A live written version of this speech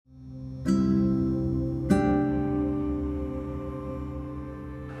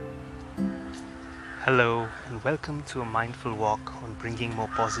Hello and welcome to a mindful walk on bringing more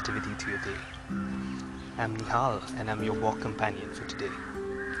positivity to your day. I'm Nihal and I'm your walk companion for today.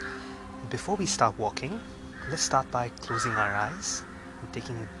 Before we start walking, let's start by closing our eyes and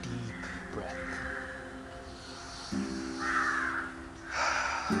taking a deep breath.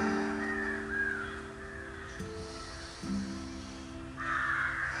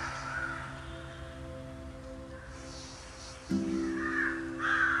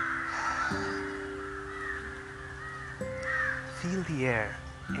 Feel the air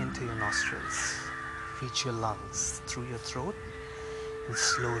enter your nostrils, reach your lungs through your throat, and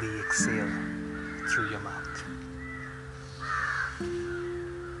slowly exhale through your mouth.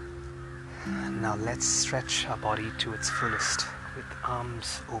 Now let's stretch our body to its fullest with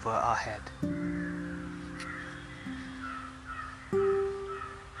arms over our head.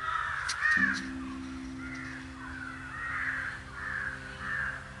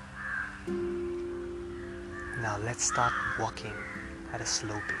 Now let's start walking at a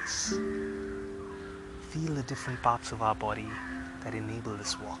slow pace. Feel the different parts of our body that enable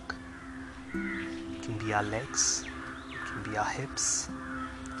this walk. It can be our legs, it can be our hips,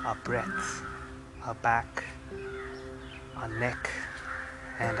 our breath, our back, our neck,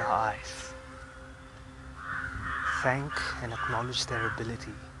 and our eyes. Thank and acknowledge their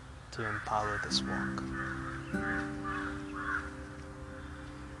ability to empower this walk.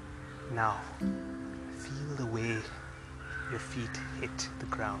 Now, feel the way your feet hit the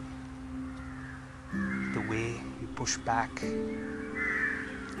ground, the way you push back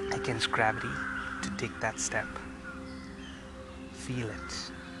against gravity to take that step. Feel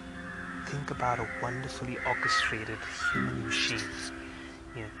it. Think about a wonderfully orchestrated human machine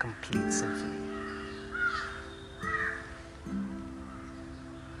in a complete symphony.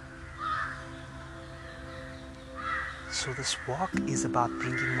 So this walk is about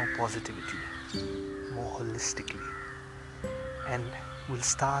bringing more positivity, more holistically. And we'll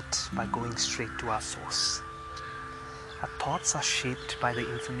start by going straight to our source. Our thoughts are shaped by the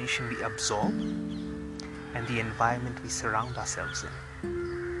information we absorb and the environment we surround ourselves in.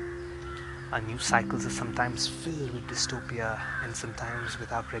 Our news cycles are sometimes filled with dystopia and sometimes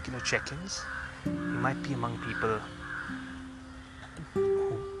without regular check-ins. You might be among people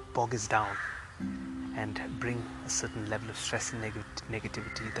who bog us down and bring a certain level of stress and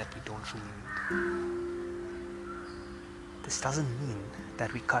negativity that we don't really need. This doesn't mean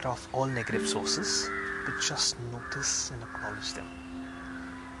that we cut off all negative sources, but just notice and acknowledge them.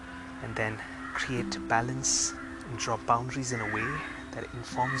 And then create balance and draw boundaries in a way that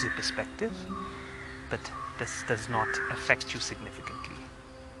informs your perspective, but this does not affect you significantly.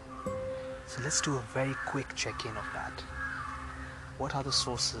 So let's do a very quick check-in of that. What are the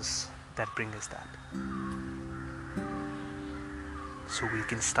sources that bring us that? So we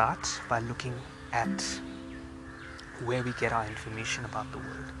can start by looking at where we get our information about the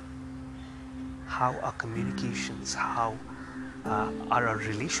world. How our communications, how are our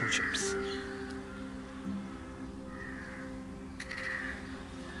relationships.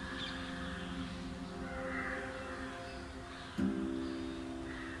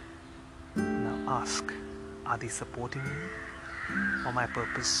 Now ask, are they supporting me or my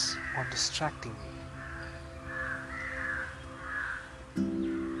purpose or distracting me?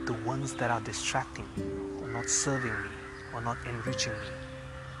 The ones that are distracting me or not serving me or not enriching me,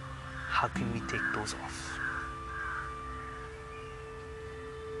 how can we take those off?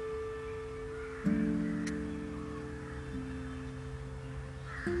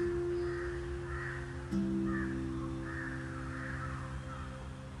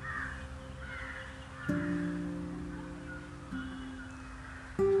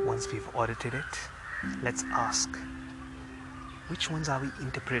 Once we've audited it, let's ask, which ones are we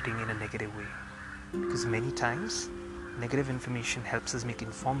interpreting in a negative way? Because many times, negative information helps us make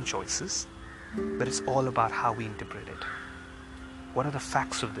informed choices, but it's all about how we interpret it. What are the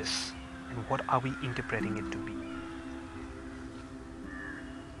facts of this, and what are we interpreting it to be?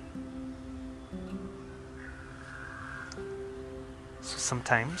 So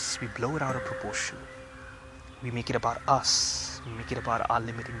sometimes we blow it out of proportion. We make it about us, we make it about our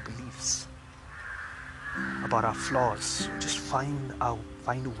limiting beliefs, about our flaws. Just find a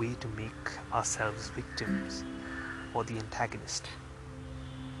way to make ourselves victims or the antagonist.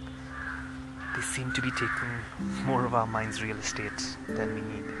 They seem to be taking more of our mind's real estate than we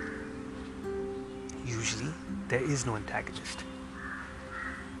need. Usually, there is no antagonist.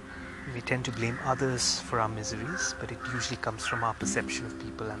 We tend to blame others for our miseries, but it usually comes from our perception of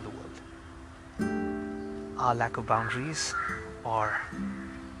people and the world. Our lack of boundaries or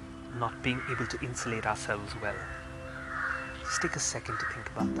not being able to insulate ourselves well. Just take a second to think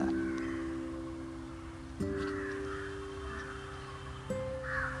about that.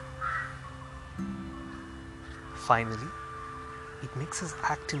 Finally, it makes us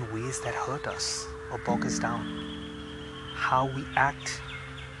act in ways that hurt us or bog us down. How we act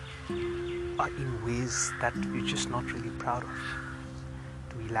are in ways that we're just not really proud of.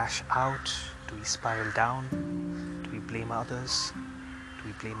 Do we lash out? Do we spiral down? Do we blame others? Do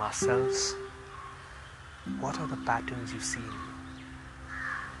we blame ourselves? What are the patterns you see in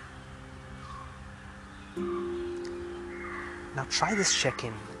you? Now try this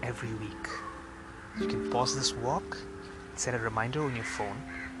check-in every week. You can pause this walk, set a reminder on your phone,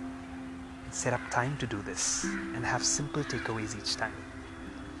 and set up time to do this and have simple takeaways each time.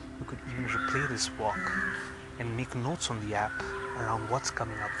 You could even replay this walk and make notes on the app around what's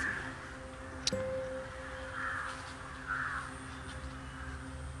coming up for you.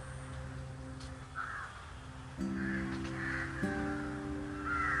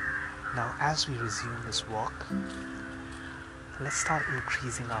 Now, as we resume this walk, let's start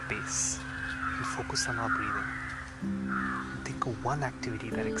increasing our pace. We focus on our breathing. Think of one activity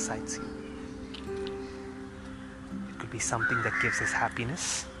that excites you. It could be something that gives us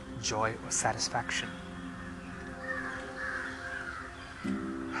happiness, joy, or satisfaction.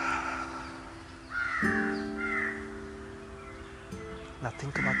 Now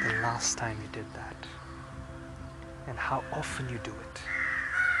think about the last time you did that and how often you do it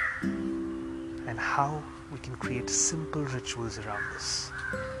and how we can create simple rituals around this.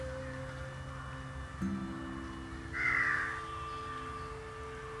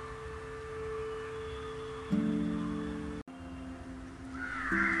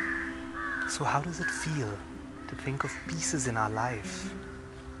 So how does it feel to think of pieces in our life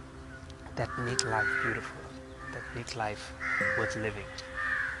that make life beautiful, that make life worth living?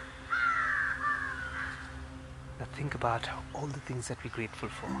 Now think about all the things that we're grateful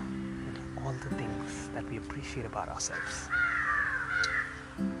for and all the things that we appreciate about ourselves.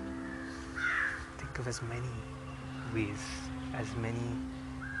 Think of as many ways, as many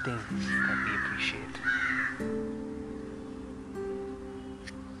things that we appreciate.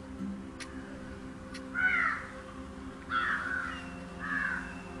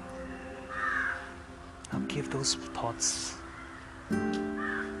 Now give those thoughts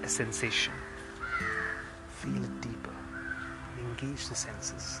a sensation. Feel it deeper. Engage the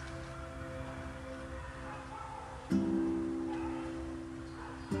senses.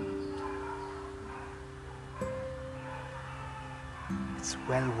 It's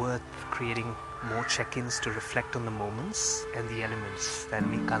well worth creating more check-ins to reflect on the moments and the elements that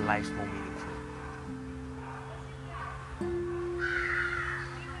make our life more meaningful.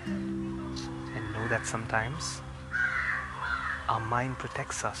 And know that sometimes our mind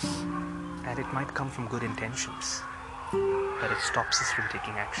protects us, and it might come from good intentions, but it stops us from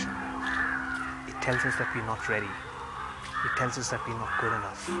taking action. It tells us that we're not ready. It tells us that we're not good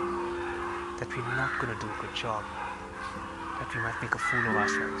enough, that we're not going to do a good job, that we might make a fool of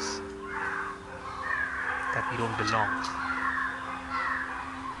ourselves, that we don't belong.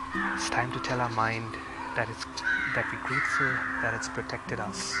 It's time to tell our mind that we're grateful that it's protected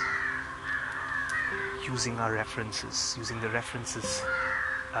us, using our references, using the references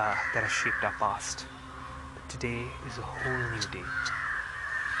that have shaped our past. But today is a whole new day,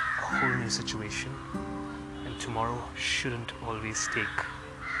 a whole new situation, and tomorrow shouldn't always take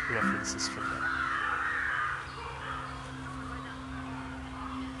references from there.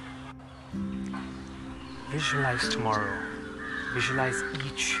 Visualize tomorrow. Visualize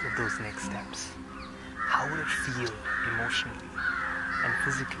each of those next steps. How would it feel emotionally and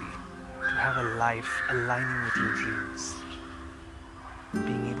physically to have a life aligning with your dreams?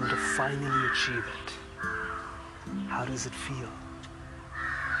 Being able to finally achieve it. How does it feel?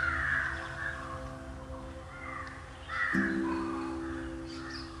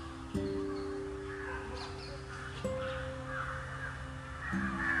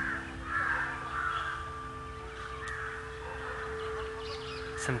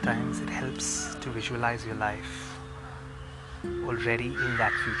 Sometimes it helps to visualize your life already in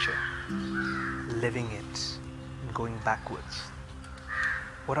that future, living it and going backwards.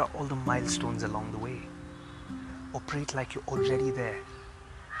 What are all the milestones along the way? Operate like you're already there,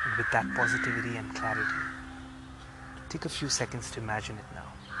 and with that positivity and clarity. Take a few seconds to imagine it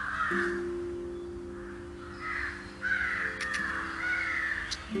now.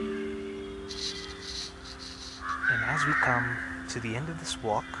 And as we come to the end of this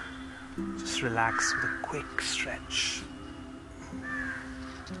walk, just relax with a quick stretch.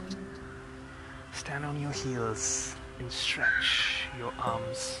 Stand on your heels and stretch your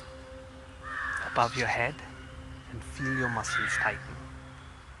arms above your head and feel your muscles tighten.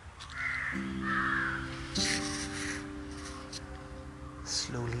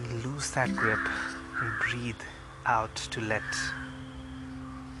 Slowly lose that grip and breathe out to let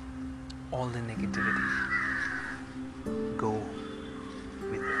all the negativity go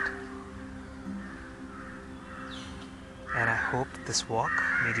with it. And I hope this walk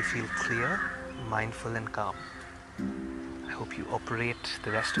made you feel clear, mindful and calm. I hope you operate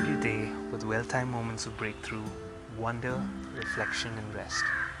the rest of your day with well-timed moments of breakthrough, wonder, reflection and rest.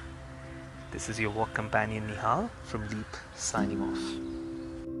 This is your walk companion Nihal from Leap signing off.